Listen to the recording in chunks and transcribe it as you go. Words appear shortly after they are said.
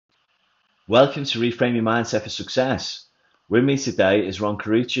Welcome to Reframe Your Mindset for Success. With me today is Ron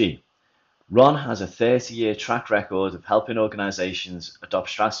Carucci. Ron has a 30-year track record of helping organizations adopt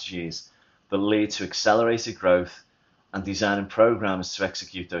strategies that lead to accelerated growth and designing programs to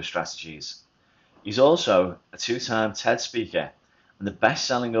execute those strategies. He's also a two-time TED speaker and the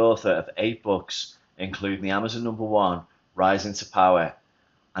best-selling author of 8 books, including the Amazon #1, Rising to Power,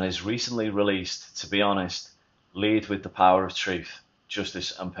 and his recently released, To Be Honest, Lead with the Power of Truth,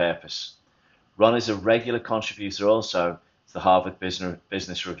 Justice and Purpose. Ron is a regular contributor also to the Harvard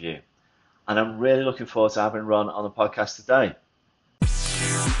Business Review. And I'm really looking forward to having Ron on the podcast today.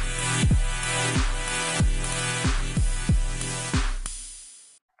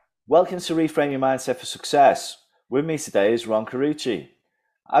 Welcome to Reframe Your Mindset for Success. With me today is Ron Carucci.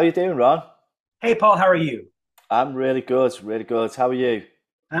 How are you doing, Ron? Hey, Paul, how are you? I'm really good, really good. How are you?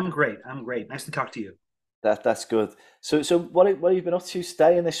 I'm great. I'm great. Nice to talk to you. That's good. So what have you been up to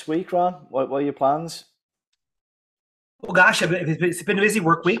today and this week, Ron? What are your plans? Well, gosh, it's been a busy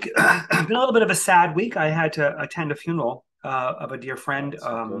work week. It's been a little bit of a sad week. I had to attend a funeral of a dear friend That's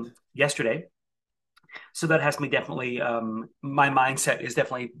not good. yesterday, so that has me definitely. My mindset is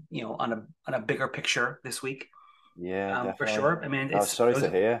definitely on a bigger picture this week, Yeah, for definitely. sure. I mean, Oh, it's sorry to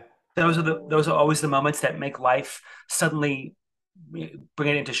hear. those are always the moments that make life suddenly bring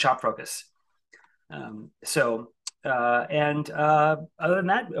it into sharp focus. So and other than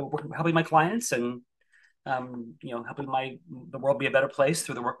that, helping my clients and helping the world be a better place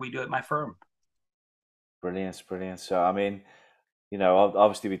through the work we do at my firm. Brilliant, brilliant. So, I mean,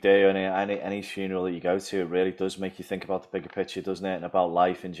 obviously we do any funeral that you go to, it really does make you think about the bigger picture, doesn't it? And about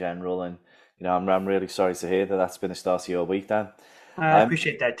life in general. And, I'm really sorry to hear that that's been the start of your week then. I Um,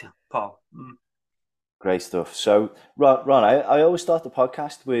 appreciate that, too, Paul. Great stuff. So, Ron, I always start the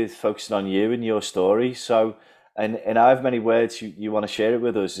podcast with focusing on you and your story. So, and I have many words you want to share it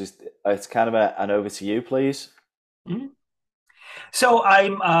with us. It's kind of an over to you, please. Mhm. So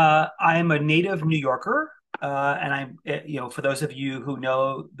I'm a native New Yorker, and for those of you who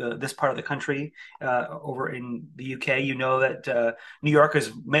know this part of the country, over in the UK, you know that New York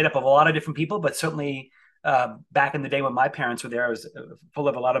is made up of a lot of different people, but certainly back in the day when my parents were there, it was full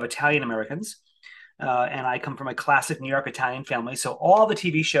of a lot of Italian Americans. And I come from a classic New York Italian family. So all the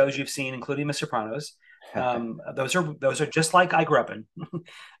TV shows you've seen, including The Sopranos, those are just like I grew up in.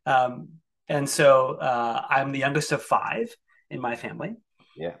 um, and so I'm the youngest of 5 in my family.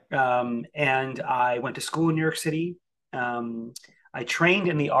 Yeah, And I went to school in New York City. Um, I trained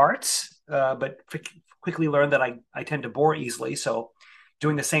in the arts, but quickly learned that I tend to bore easily. So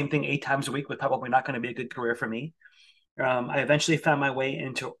doing the same thing 8 times a week was probably not going to be a good career for me. I eventually found my way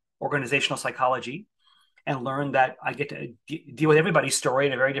into organizational psychology and learned that I get to deal with everybody's story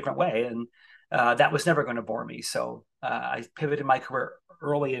in a very different way. And that was never going to bore me. So I pivoted my career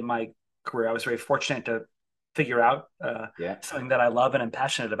early in my career. I was very fortunate to figure out yeah, something that I love and am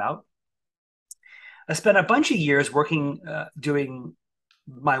passionate about. I spent a bunch of years working, doing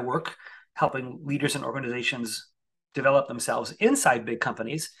my work, helping leaders and organizations develop themselves inside big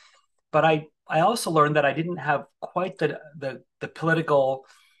companies. But I also learned that I didn't have quite the political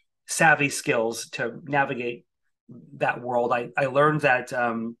savvy skills to navigate that world. I learned that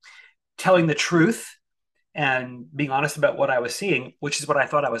telling the truth and being honest about what I was seeing, which is what I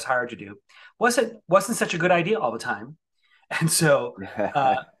thought I was hired to do, wasn't such a good idea all the time. And so,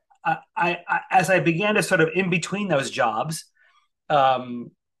 uh, as I began to sort of in between those jobs,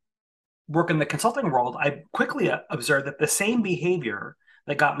 um, work in the consulting world, I quickly observed that the same behavior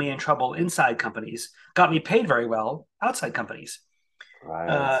that got me in trouble inside companies got me paid very well outside companies. right.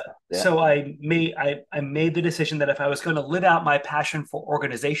 Uh, Yeah, so I made the decision that if I was going to live out my passion for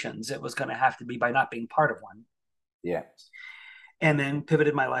organizations, it was going to have to be by not being part of one. yeah. And then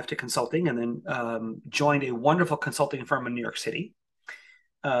pivoted my life to consulting, and then joined a wonderful consulting firm in New York City,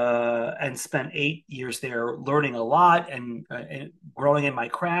 and spent 8 years there, learning a lot and growing in my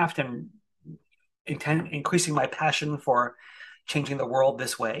craft and increasing my passion for changing the world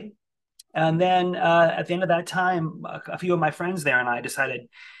this way. And then at the end of that time, a few of my friends there and I decided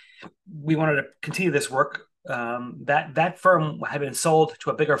we wanted to continue this work. That firm had been sold to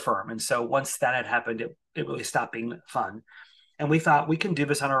a bigger firm, and so once that had happened, it really stopped being fun. And we thought we can do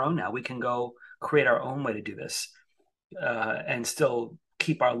this on our own now. We can go create our own way to do this, and still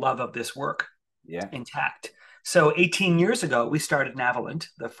keep our love of this work Yeah, intact. So 18 years ago, we started Navalent,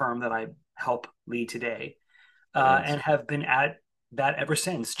 the firm that I help lead today, brilliant. and have been at that ever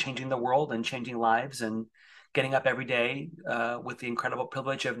since, changing the world and changing lives and getting up every day with the incredible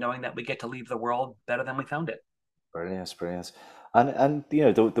privilege of knowing that we get to leave the world better than we found it. Brilliant, brilliant. And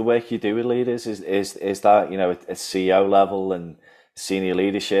the work you do with leaders is that, at CEO level and senior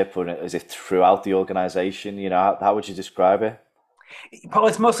leadership, or is it throughout the organization? How would you describe it? Probably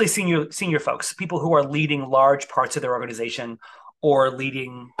it's mostly senior folks, people who are leading large parts of their organization or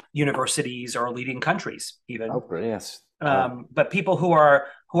leading universities or leading countries Oh, even. brilliant. Oh, But people who are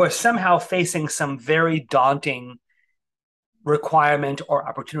somehow facing some very daunting requirement or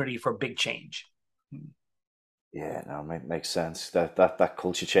opportunity for big change. yeah, no, makes sense. That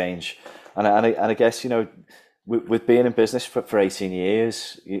culture change, and I guess with being in business for 18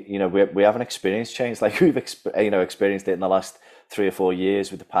 years, we haven't experienced change like we've experienced it in the last 3 or 4 years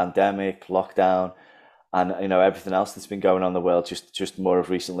with the pandemic, lockdown, and everything else that's been going on in the world. Just more of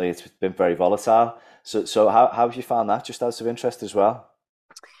recently, it's been very volatile. So how have you found that? Just out of interest as well.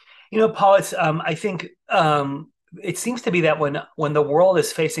 Paul, I think it seems to be that when the world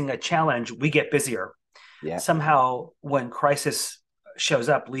is facing a challenge, we get busier. Yeah, Somehow, when crisis shows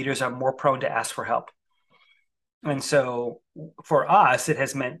up, leaders are more prone to ask for help. And so for us, it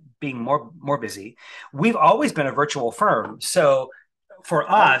has meant being more busy. We've always been a virtual firm. So for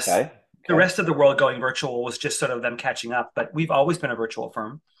us, okay, the okay. rest of the world going virtual was just sort of them catching up, but we've always been a virtual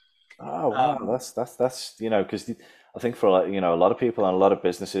firm. Oh wow, Um, that's because I think for a lot of people and a lot of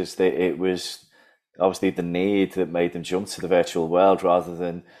businesses, it was obviously the need that made them jump to the virtual world rather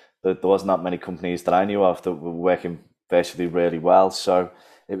than there wasn't that many companies that I knew of that were working virtually really well. So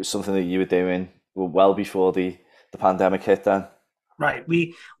it was something that you were doing well before the pandemic hit. Then right.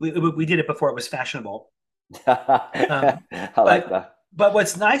 We did it before it was fashionable. Um, I like but that. but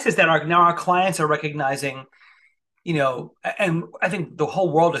what's nice is that now our clients are recognizing, and I think the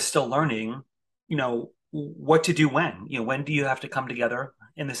whole world is still learning, what to do when. When do you have to come together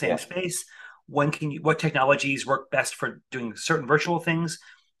in the same Yeah, space? What technologies work best for doing certain virtual things?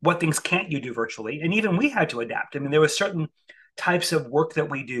 What things can't you do virtually? And even we had to adapt. I mean, there were certain types of work that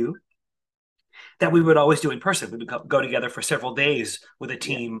we do that we would always do in person. We would go together for several days with a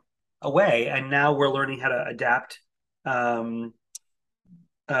yeah. team away, and now we're learning how to adapt. Um,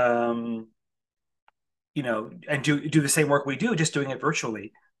 um, and do the same work we do, just doing it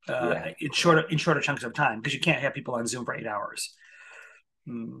virtually Yeah, yeah. in shorter chunks of time because you can't have people on Zoom for 8 hours.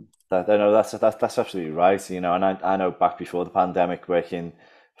 Mm. I know that's absolutely right. And I know back before the pandemic, working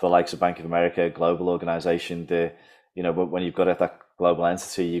for the likes of Bank of America, a global organization, when you've got that global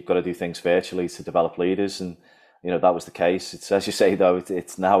entity, you've got to do things virtually to develop leaders, and that was the case. It's as you say though,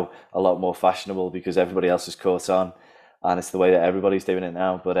 it's now a lot more fashionable because everybody else has caught on, and it's the way that everybody's doing it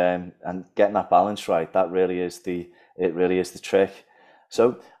now. But and getting that balance right, it really is the trick.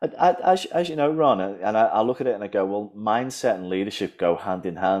 So, as you know, Ron, and I look at it and I go, well, mindset and leadership go hand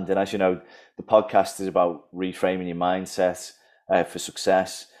in hand. And as you know, the podcast is about reframing your mindset for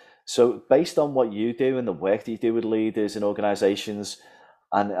success. So, based on what you do and the work that you do with leaders and organizations,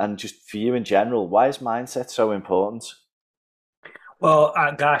 and just for you in general, why is mindset so important? Well,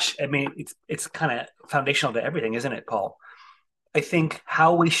 gosh, I mean, it's kind of foundational to everything, isn't it, Paul? I think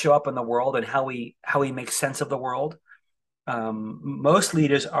how we show up in the world and how we make sense of the world. Most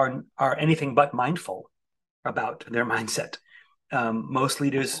leaders are anything but mindful about their mindset. Most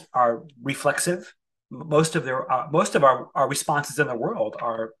leaders are reflexive. Most of our responses in the world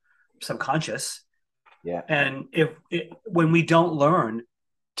are subconscious. Yeah, And when we don't learn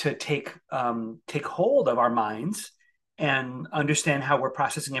to take hold of our minds and understand how we're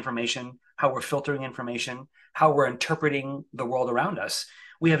processing information, how we're filtering information, how we're interpreting the world around us,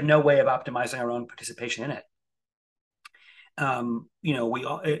 we have no way of optimizing our own participation in it.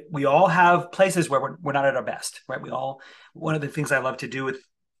 We all have places where we're not at our best, right? One of the things I love to do with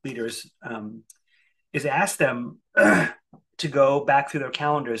leaders is ask them to go back through their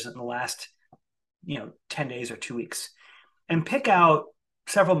calendars in the last 10 days or 2 weeks and pick out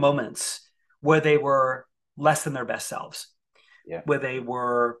several moments where they were less than their best selves, yeah, where they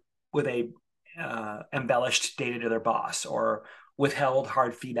embellished data to their boss or withheld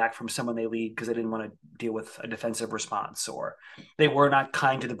hard feedback from someone they lead because they didn't want to deal with a defensive response, or they were not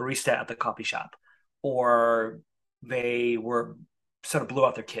kind to the barista at the coffee shop, or they were sort of blew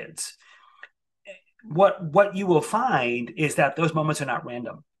out their kids. What you will find is that those moments are not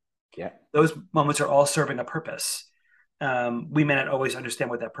random. yeah, Those moments are all serving a purpose. We may not always understand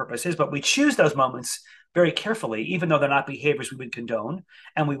what that purpose is, but we choose those moments very carefully, even though they're not behaviors we would condone.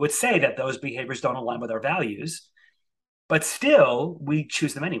 And we would say that those behaviors don't align with our values, but still we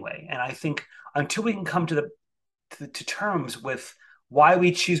choose them anyway. And I think until we can come to terms with why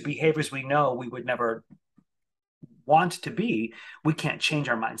we choose behaviors we know we would never want to be, we can't change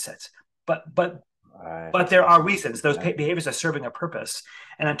our mindsets. But but right, but that's there are fascinating. reasons those Yeah. behaviors are serving a purpose,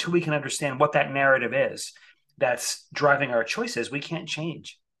 and until we can understand what that narrative is that's driving our choices, we can't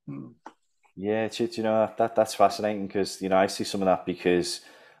change. Yeah, you know that's fascinating because I see some of that because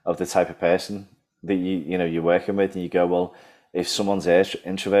of the type of person that you're working with, and you go, well, if someone's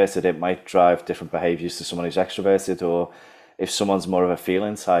introverted, it might drive different behaviors to someone who's extroverted, or if someone's more of a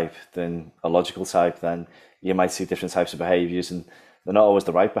feeling type than a logical type, then you might see different types of behaviors, and they're not always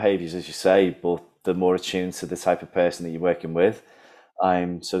the right behaviors, as you say, but they're more attuned to the type of person that you're working with.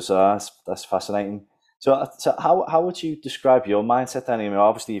 So that's fascinating. So how would you describe your mindset then? I mean,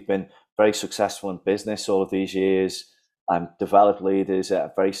 obviously you've been very successful in business all of these years, developed leaders at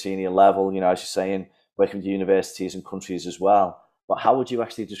a very senior level. As you're saying, working with universities and countries as well. But how would you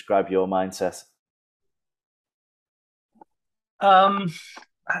actually describe your mindset? Um,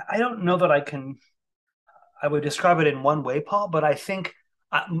 I don't know that I would describe it in one way, Paul, but I think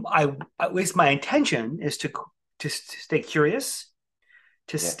I at least my intention is to stay curious,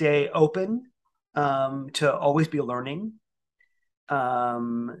 to Yeah, stay open, to always be learning,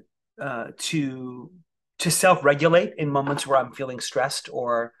 um, to self-regulate in moments where I'm feeling stressed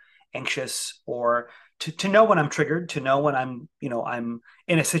or anxious, or to know when I'm triggered, to know when I'm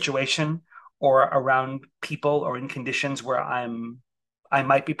in a situation or around people or in conditions where I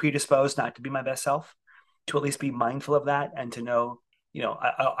might be predisposed not to be my best self, to at least be mindful of that and to know,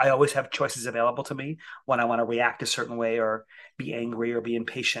 I always have choices available to me when I want to react a certain way or be angry or be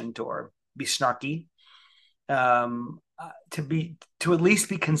impatient or be snarky. To at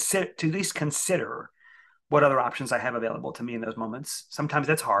least consider what other options I have available to me in those moments. Sometimes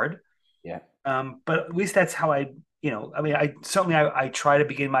that's hard, yeah, but at least that's how I mean, I try to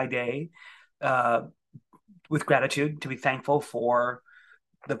begin my day uh, with gratitude, to be thankful for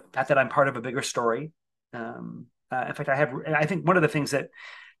the fact that I'm part of a bigger story. In fact, I think one of the things that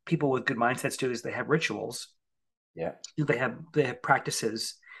people with good mindsets do is they have rituals. yeah. They have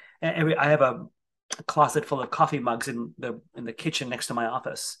practices. I have a closet full of coffee mugs in the kitchen next to my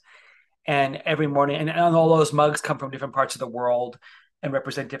office. And every morning, and all those mugs come from different parts of the world and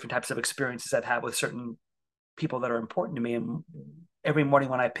represent different types of experiences I've had with certain people that are important to me. And every morning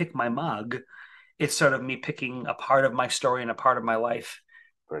when I pick my mug, it's sort of me picking a part of my story and a part of my life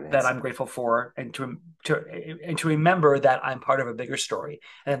that Brilliant. I'm grateful for, and to remember that I'm part of a bigger story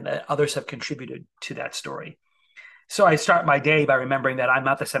and that others have contributed to that story. So I start my day by remembering that I'm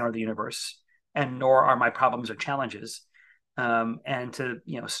not the center of the universe, and nor are my problems or challenges, and to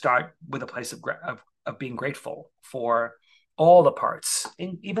start with a place of being grateful for all the parts,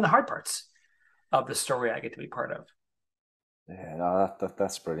 even the hard parts of the story I get to be part of. Yeah, no,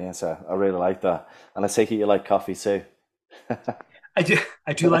 that's brilliant. I really like that, and I take it you like coffee too. I do.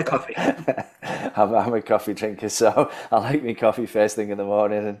 I do like coffee. I'm a coffee drinker, so I like me coffee first thing in the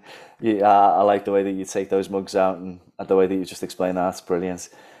morning, and I like the way that you take those mugs out and the way that you just explain that. It's brilliant.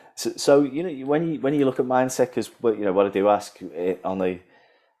 So when you look at mindset, because what I do ask on the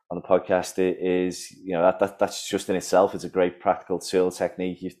podcast is that's just in itself is a great practical tool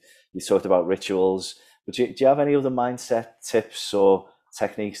technique. You talked about rituals, but do you have any other mindset tips or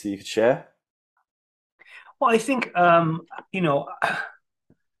techniques that you could share? Well, I think you know,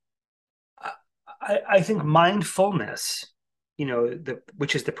 I think mindfulness,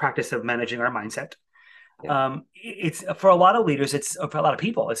 which is the practice of managing our mindset. Yeah, It's for a lot of leaders, it's for a lot of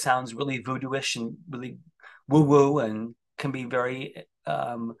people, it sounds really voodoo-ish and really woo-woo and can be very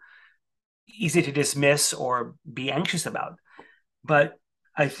easy to dismiss or be anxious about. But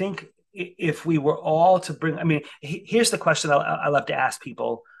I think if we were all to bring, I mean, here's the question I love to ask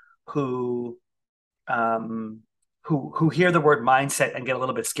people who um, who hear the word mindset and get a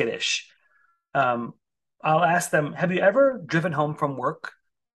little bit skittish. Um, I'll ask them, have you ever driven home from work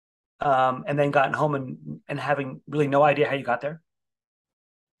and then gotten home and having really no idea how you got there?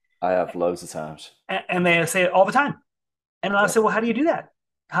 I have loads of times. And they say it all the time. And I'll Yeah, say, well, how do you do that?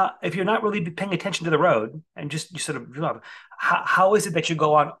 If you're not really paying attention to the road and just you sort of, how is it that you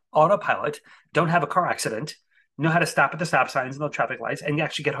go on autopilot, don't have a car accident, know how to stop at the stop signs and the traffic lights, and you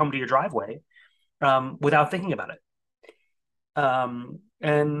actually get home to your driveway without thinking about it?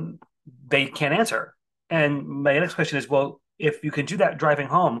 And they can't answer. And my next question is, well, if you can do that driving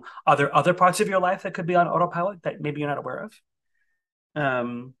home, are there other parts of your life that could be on autopilot that maybe you're not aware of?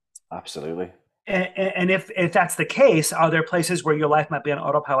 Um, absolutely. and if that's the case, are there places where your life might be on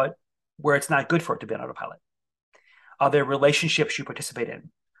autopilot where it's not good for it to be on autopilot? Are there relationships you participate in?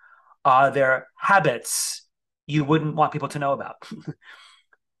 Are there habits you wouldn't want people to know about?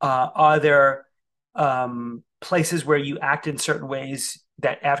 Are there places where you act in certain ways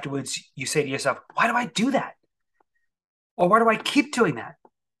that afterwards you say to yourself, why do I do that? Or why do I keep doing that?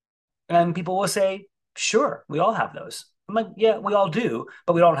 And people will say, sure, we all have those. I'm like, yeah, we all do,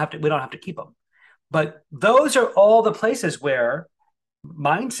 but we don't have to keep them. But those are all the places where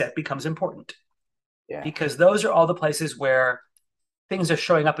mindset becomes important, Yeah. because those are all the places where things are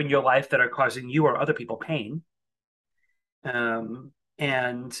showing up in your life that are causing you or other people pain. And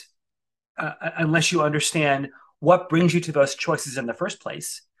unless you understand what brings you to those choices in the first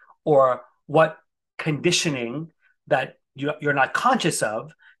place, or what conditioning that you're not conscious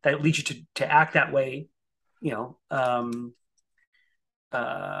of that leads you to act that way, you know,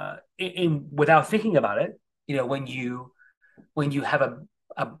 without thinking about it. When you have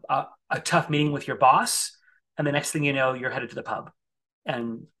a tough meeting with your boss, and the next thing you know, you're headed to the pub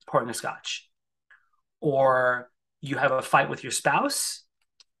and pouring a scotch, or you have a fight with your spouse,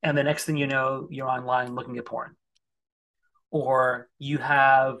 and the next thing you know, you're online looking at porn, or you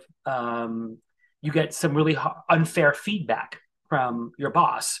get some really unfair feedback from your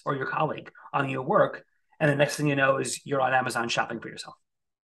boss or your colleague on your work, and the next thing you know is you're on Amazon shopping for yourself.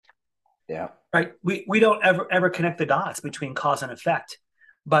 Yeah. Right? We don't ever connect the dots between cause and effect,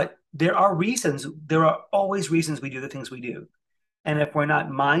 but there are reasons. There are always reasons we do the things we do, and if we're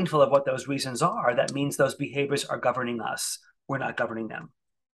not mindful of what those reasons are, that means those behaviors are governing us. We're not governing them.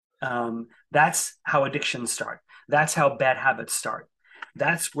 That's how addictions start. That's how bad habits start.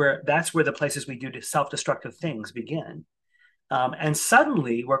 That's where the places we do self-destructive things begin. And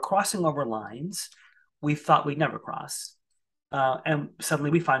suddenly we're crossing over lines we thought we'd never cross. And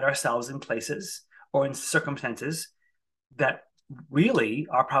suddenly we find ourselves in places or in circumstances that really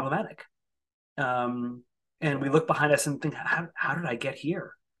are problematic. And we look behind us and think, how did I get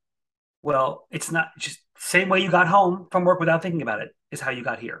here? Well, it's not just same way you got home from work without thinking about it is how you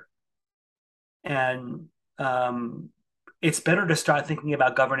got here. And it's better to start thinking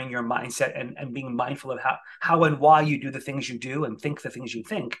about governing your mindset, and being mindful of how and why you do the things you do and think the things you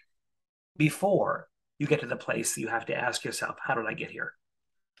think before you get to the place that you have to ask yourself, how did I get here?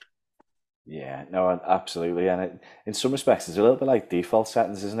 Yeah, no, absolutely. And in some respects, it's a little bit like default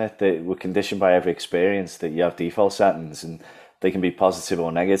settings, isn't it? That we're conditioned by every experience that you have default settings and they can be positive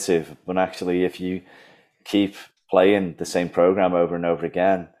or negative. But actually, if you keep playing the same program over and over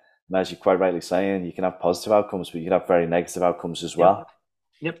again, and as you're quite rightly saying, you can have positive outcomes, but you can have very negative outcomes as Yep. well.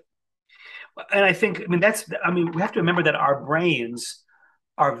 Yep. And we have to remember that our brains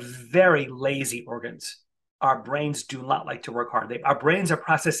are very lazy organs. Our brains do not like to work hard. Our brains are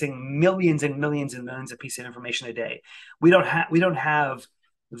processing millions and millions and millions of pieces of information a day. We don't have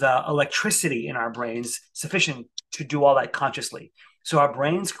the electricity in our brains sufficient to do all that consciously. So our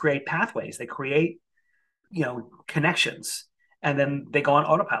brains create pathways. They create, connections, and then they go on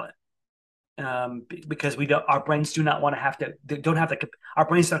autopilot, because we don't. Our brains do not want to have to. They don't have the. Our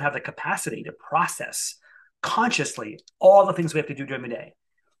brains don't have the capacity to process consciously all the things we have to do during the day.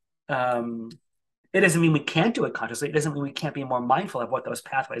 Um, it doesn't mean we can't do it consciously. It doesn't mean we can't be more mindful of what those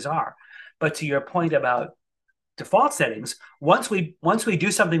pathways are. But to your point about default settings, once we do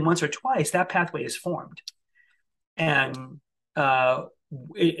something once or twice, that pathway is formed, and uh,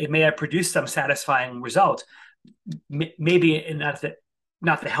 it may have produced some satisfying result, maybe in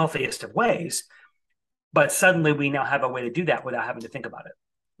not the healthiest of ways, but suddenly we now have a way to do that without having to think about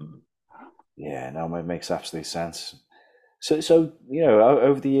it. Yeah, no, it makes absolute sense. So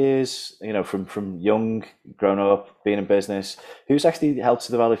over the years, from young, growing up, being in business, who's actually helped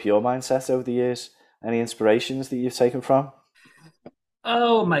to develop your mindset over the years? Any inspirations that you've taken from?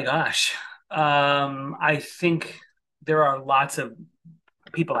 Oh my gosh. I think there are lots of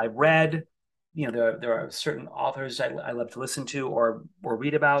people I've read. There are certain authors I love to listen to or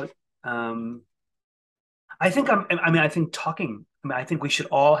read about. Um, I think talking. I think we should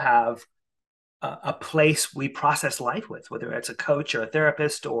all have a place we process life with, whether it's a coach or a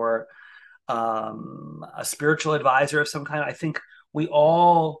therapist or a spiritual advisor of some kind. I think we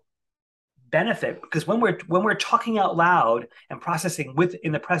all benefit, because when we're talking out loud and processing with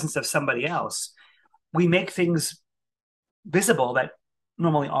in the presence of somebody else, we make things visible that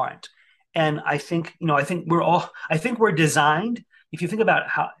normally aren't. And I think we're designed. If you think about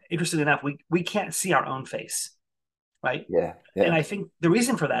how, interestingly enough, we can't see our own face, right? Yeah, And yeah, I think the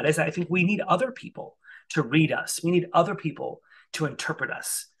reason for that is I think we need other people to read us. We need other people to interpret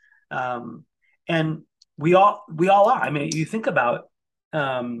us. Um, and we all are. I mean, you think about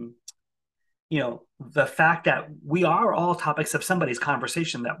um, the fact that we are all topics of somebody's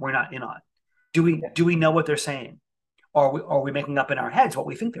conversation that we're not in on. Do we know what they're saying? Or are we making up in our heads what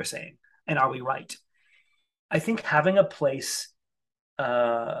we think they're saying? And are we right? I think having a place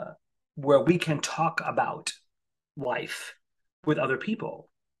uh, where we can talk about life with other people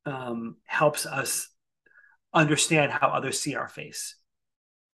helps us understand how others see our face.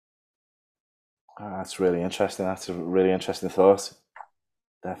 oh, that's really interesting. That's a really interesting thought.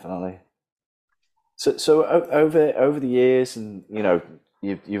 Definitely. Over the years, and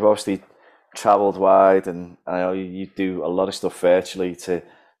you've obviously traveled wide, and I know you do a lot of stuff virtually to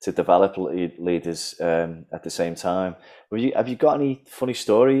develop leaders at the same time. Have you got any funny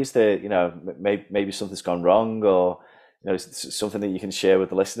stories that maybe something's gone wrong, or something that you can share with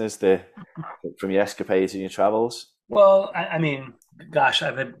the listeners from your escapades and your travels? Well, I mean, gosh,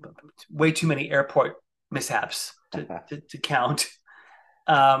 I've had way too many airport mishaps to count.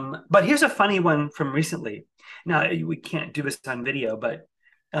 But here's a funny one from recently. Now, we can't do this on video, but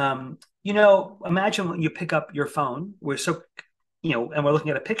imagine when you pick up your phone. And we're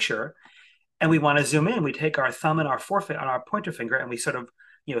looking at a picture, and we want to zoom in. We take our thumb and our forefinger on our pointer finger, and we sort of,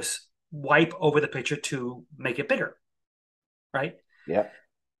 wipe over the picture to make it bigger, right? Yeah.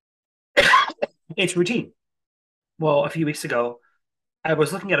 It's routine. Well, a few weeks ago, I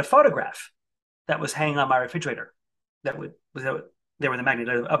was looking at a photograph that was hanging on my refrigerator they were the magnet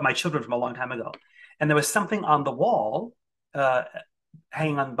of my children from a long time ago, and there was something on the wall uh,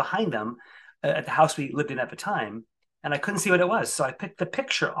 hanging on behind them at the house we lived in at the time, and I couldn't see what it was. So I picked the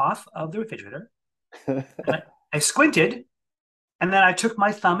picture off of the refrigerator, and I squinted, and then I took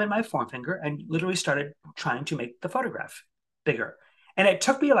my thumb and my forefinger and literally started trying to make the photograph bigger. And it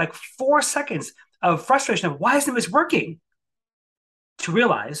took me like 4 seconds of frustration of why isn't this working to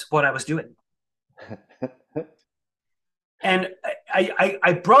realize what I was doing. And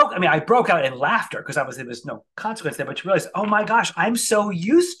I broke out in laughter because there was no consequence there, but to realize, oh my gosh, I'm so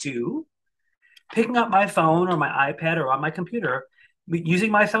used to picking up my phone or my iPad or on my computer,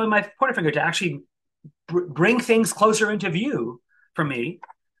 using my thumb and my pointer finger to actually bring things closer into view for me,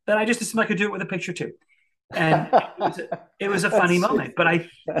 that I just assumed I could do it with a picture too. And it was a funny moment, but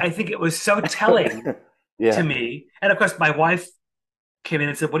I think it was so telling to Yeah. me. And of course, my wife came in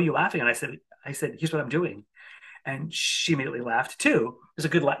and said, "What are you laughing?" And I said, "Here's what I'm doing." And she immediately laughed too. It was a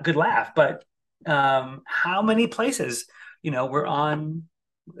good laugh. But how many places, we're on,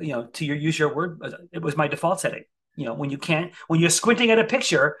 use your word, it was my default setting. When you're squinting at a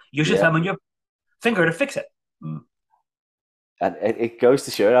picture, use your Yeah. thumb and your finger to fix it. And it goes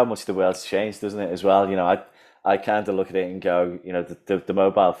to show how much the world's changed, doesn't it, as well? I kind of look at it and go, the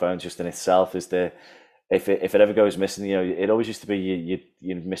mobile phone just in itself is if it ever goes missing, it always used to be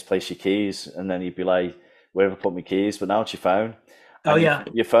you misplace your keys, and then you'd be like, where have I put my keys? But now it's your phone, Oh and yeah,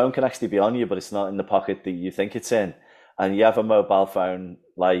 your phone can actually be on you, but it's not in the pocket that you think it's in. And you have a mobile phone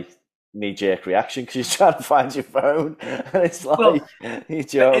like knee jerk reaction because you're trying to find your phone, and it's well, like,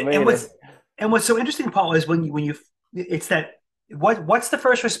 you know what I and mean? what's so interesting, Paul, is when you it's that what's the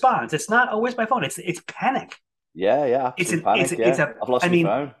first response? It's not, oh, where's my phone? It's panic. Yeah, yeah, It's absolute an it's panic. it's Yeah, a I've I lost my mean,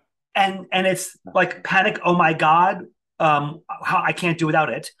 phone. and it's like panic, oh my god, how I can't do without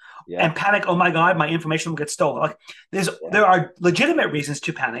it, Yeah, and panic, oh my god, my information will get stolen. Like yeah, there are legitimate reasons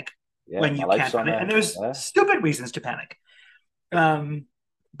to panic yeah. when My you life's can't on find it, and there. there's Yeah, stupid reasons to panic.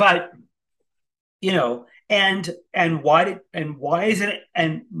 But why isn't it,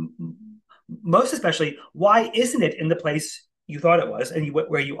 and most especially, why isn't it in the place you thought it was, and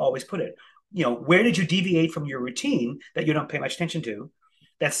where you always put it? Where did you deviate from your routine that you don't pay much attention to,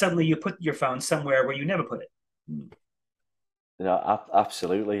 that suddenly you put your phone somewhere where you never put it?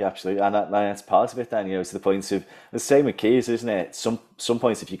 absolutely, absolutely, and that's part of it. Then to the point of the same with keys, isn't it? Some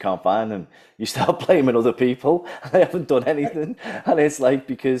points, if you can't find them, you start blaming other people. They haven't done anything, and it's like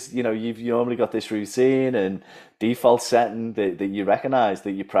because you've normally got this routine and default setting that you recognise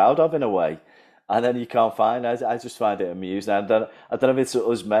that you're proud of in a way, and then you can't find. I just find it amusing. I don't know if it's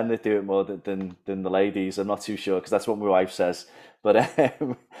us men that do it more than the ladies. I'm not too sure because that's what my wife says. But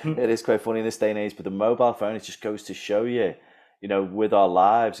Hmm. it is quite funny in this day and age. But the mobile phone, it just goes to show you, with our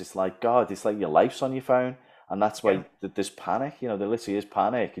lives, it's like God, it's like your life's on your phone, and that's Yeah, why there's panic. There literally is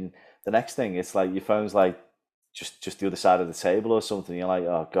panic, and the next thing, it's like your phone's like just the other side of the table or something. You're like,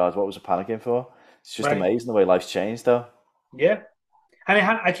 oh God, what was I panicking for? It's just right. amazing the way life's changed, though. Yeah. I mean,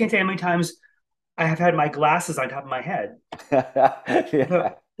 I can't tell you how many times I have had my glasses on top of my head.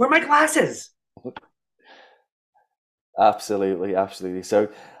 Yeah. Where are my glasses? Absolutely, absolutely. So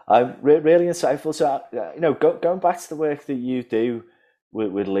I'm really insightful. So going back to the work that you do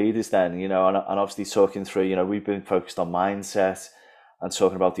with leaders, then and obviously talking through, we've been focused on mindset and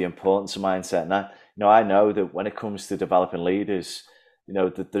talking about the importance of mindset. And I know that when it comes to developing leaders,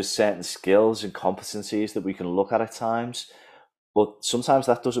 that there's certain skills and competencies that we can look at times, but sometimes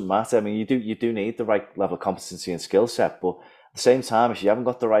that doesn't matter. I mean, you do need the right level of competency and skill set, but at the same time, if you haven't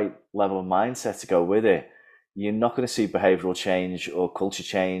got the right level of mindset to go with it, you're not going to see behavioral change or culture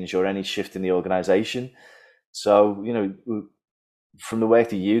change or any shift in the organization. So, from the work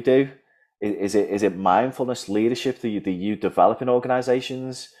that you do, is it mindfulness leadership that you develop in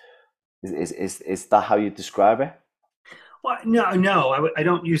organizations? Is that how you describe it? Well, no, I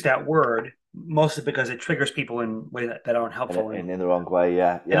don't use that word mostly because it triggers people in ways that aren't helpful, and In the wrong way,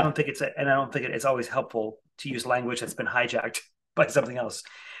 yeah, yeah. I don't think it's always helpful to use language that's been hijacked by something else.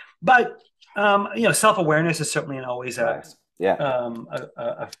 But self awareness is certainly always Right. Yeah. um, a,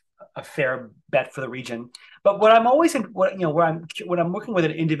 a a fair bet for the region. But what I'm always in, what you know where I'm when I'm working with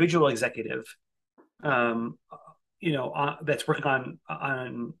an individual executive, um, that's working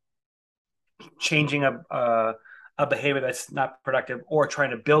on changing a behavior that's not productive or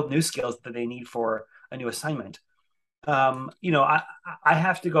trying to build new skills that they need for a new assignment. I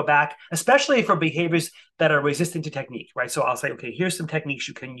have to go back, especially for behaviors that are resistant to technique, right? So I'll say, okay, here's some techniques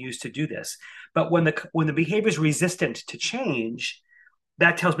you can use to do this. But when the behavior is resistant to change,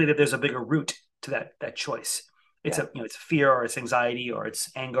 that tells me that there's a bigger root to that choice. It's Yeah. it's fear, or it's anxiety, or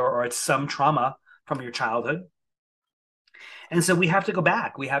it's anger, or it's some trauma from your childhood. And so we have to go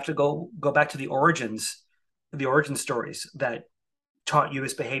back. We have to go back to the origin stories that taught you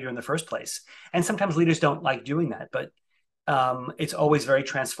this behavior in the first place. And sometimes leaders don't like doing that, but it's always very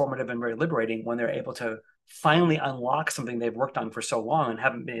transformative and very liberating when they're able to finally unlock something they've worked on for so long and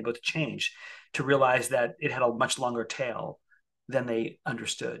haven't been able to change, to realize that it had a much longer tail than they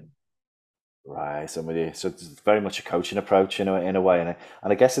understood. Right, so I'm with you. So it's very much a coaching approach in a way, and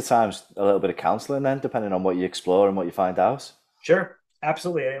I guess at times a little bit of counselling then, depending on what you explore and what you find out. Sure,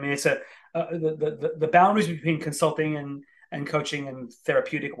 absolutely. I mean, it's the boundaries between consulting and coaching and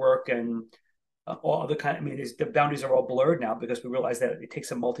therapeutic work and all other kind. I mean, the boundaries are all blurred now because we realize that it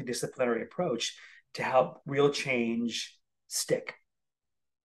takes a multidisciplinary approach to help real change stick.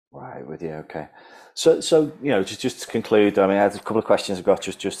 Right, with you. Okay. So just to conclude, I mean, I had a couple of questions I've got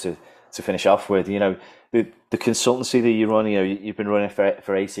just to finish off with. The consultancy that you run, you've been running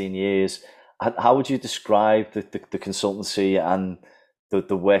for 18 years. How would you describe the consultancy and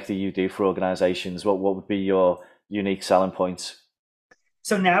the work that you do for organizations? What would be your unique selling points?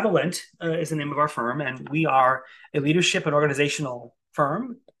 So Navalent is the name of our firm, and we are a leadership and organizational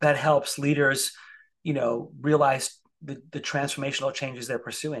firm that helps leaders, realize the transformational changes they're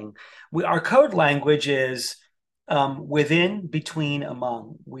pursuing. Our code language is within, between,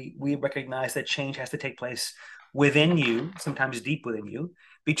 among. We recognize that change has to take place within you, sometimes deep within you,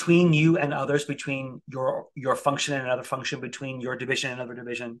 between you and others, between your function and another function, between your division and another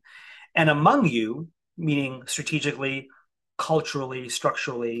division, and among you, meaning strategically, culturally,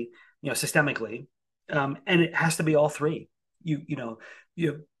 structurally, systemically, and it has to be all three. You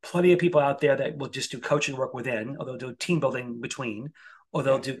have plenty of people out there that will just do coaching work within, or they'll do team building between, or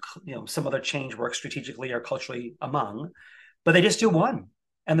they'll Yeah. do some other change work strategically or culturally among, but they just do one.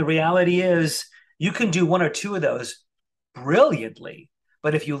 And the reality is, you can do one or two of those brilliantly,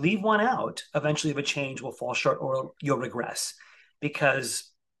 but if you leave one out, eventually the change will fall short or you'll regress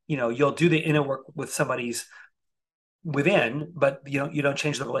because you'll do the inner work with somebody's within, but you don't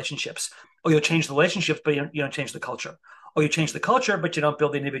change the relationships, or you'll change the relationships, but you don't change the culture, or you change the culture, but you don't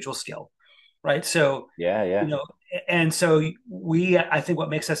build the individual skill, right? So Yeah, you yeah. know, and so I think what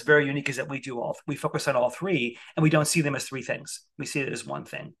makes us very unique is that we focus on all three, and we don't see them as three things. We see it as one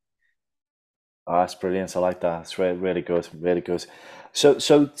thing. Oh, that's brilliant. I like that. It's really, really good. Really good. So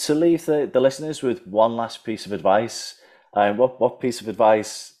to leave the listeners with one last piece of advice, what piece of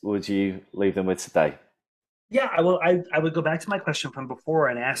advice would you leave them with today? Yeah, I would go back to my question from before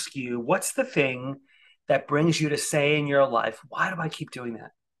and ask you, what's the thing that brings you to say in your life, why do I keep doing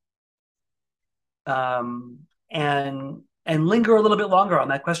that? And linger a little bit longer on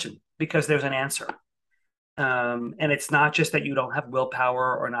that question because there's an answer. And it's not just that you don't have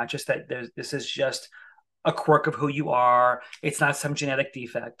willpower, or not just that this is just a quirk of who you are. It's not some genetic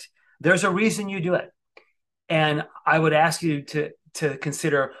defect. There's a reason you do it. And I would ask you to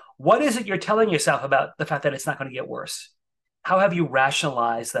consider, what is it you're telling yourself about the fact that it's not going to get worse? How have you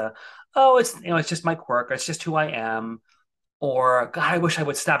rationalized oh, it's just my quirk, or it's just who I am, or God, I wish I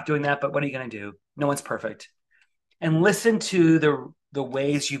would stop doing that, but what are you going to do? No one's perfect. And listen to the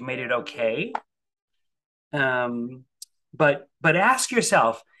ways you've made it okay. Um, but ask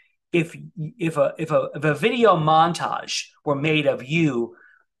yourself, if a video montage were made of you,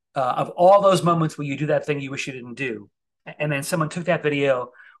 of all those moments where you do that thing you wish you didn't do, and then someone took that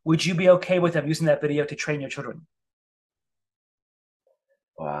video, would you be okay with them using that video to train your children?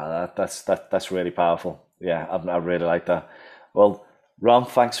 Wow, that's really powerful. Yeah, I really like that. Well, Ron,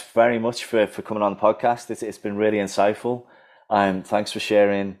 thanks very much for coming on the podcast. It's been really insightful. Thanks for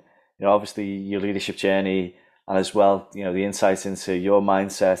sharing, obviously your leadership journey, and as well, the insights into your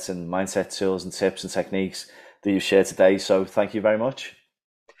mindset and mindset tools and tips and techniques that you've shared today. So thank you very much.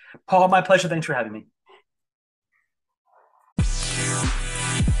 Paul, my pleasure. Thanks for having me.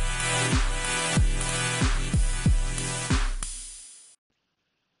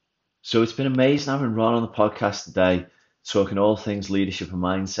 So it's been amazing having Ron on the podcast today, talking all things leadership and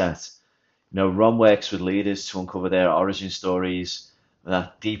mindset. Ron works with leaders to uncover their origin stories,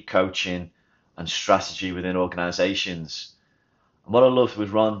 that deep coaching and strategy within organizations. And what I loved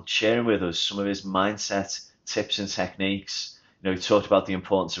was Ron sharing with us some of his mindset tips and techniques. He talked about the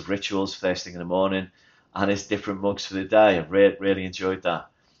importance of rituals first thing in the morning and his different mugs for the day. I really enjoyed that.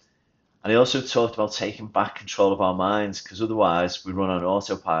 And he also talked about taking back control of our minds because otherwise we run on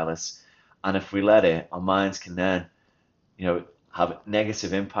autopilot. And if we let it, our minds can then, have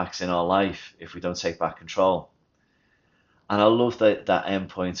negative impacts in our life if we don't take back control. And I love that end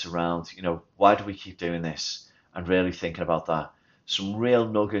point around, why do we keep doing this? And really thinking about that. Some real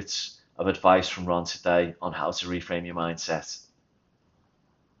nuggets of advice from Ron today on how to reframe your mindset.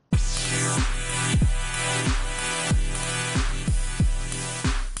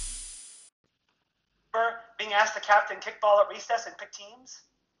 Being asked to captain kickball at recess and pick teams,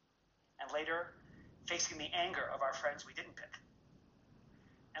 and later facing the anger of our friends we didn't pick,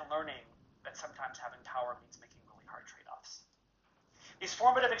 and learning that sometimes having power means making really hard trade-offs. These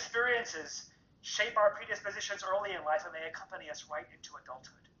formative experiences shape our predispositions early in life and they accompany us right into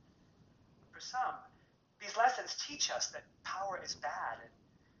adulthood. For some, these lessons teach us that power is bad and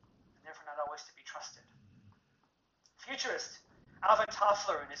therefore not always to be trusted. Futurist Alvin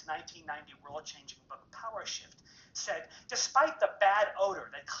Toffler, in his 1990 world-changing book Power Shift, said, despite the bad odor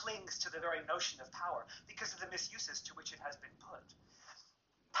that clings to the very notion of power because of the misuses to which it has been put,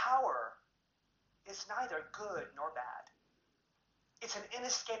 power is neither good nor bad. It's an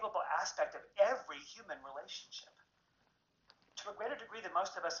inescapable aspect of every human relationship. To a greater degree than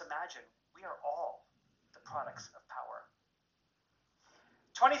most of us imagine, we are all the products of power.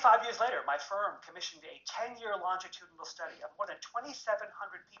 25 years later, my firm commissioned a 10-year longitudinal study of more than 2,700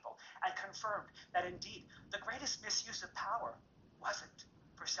 people and confirmed that indeed the greatest misuse of power wasn't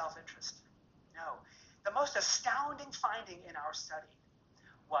for self-interest. No, the most astounding finding in our study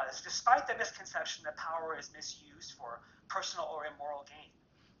was, despite the misconception that power is misused for personal or immoral gain,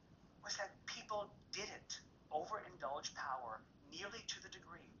 was that people didn't overindulge power nearly to the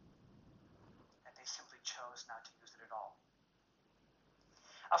degree that they simply chose not to use it at all.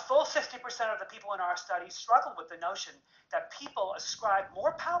 A full 60% of the people in our study struggled with the notion that people ascribe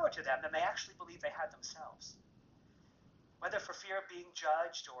more power to them than they actually believe they had themselves. Whether for fear of being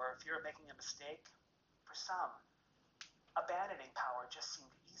judged or fear of making a mistake, for some, abandoning power just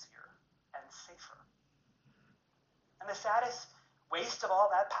seemed easier and safer. And the saddest waste of all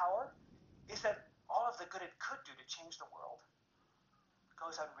that power is that all of the good it could do to change the world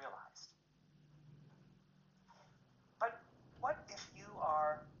goes unrealized.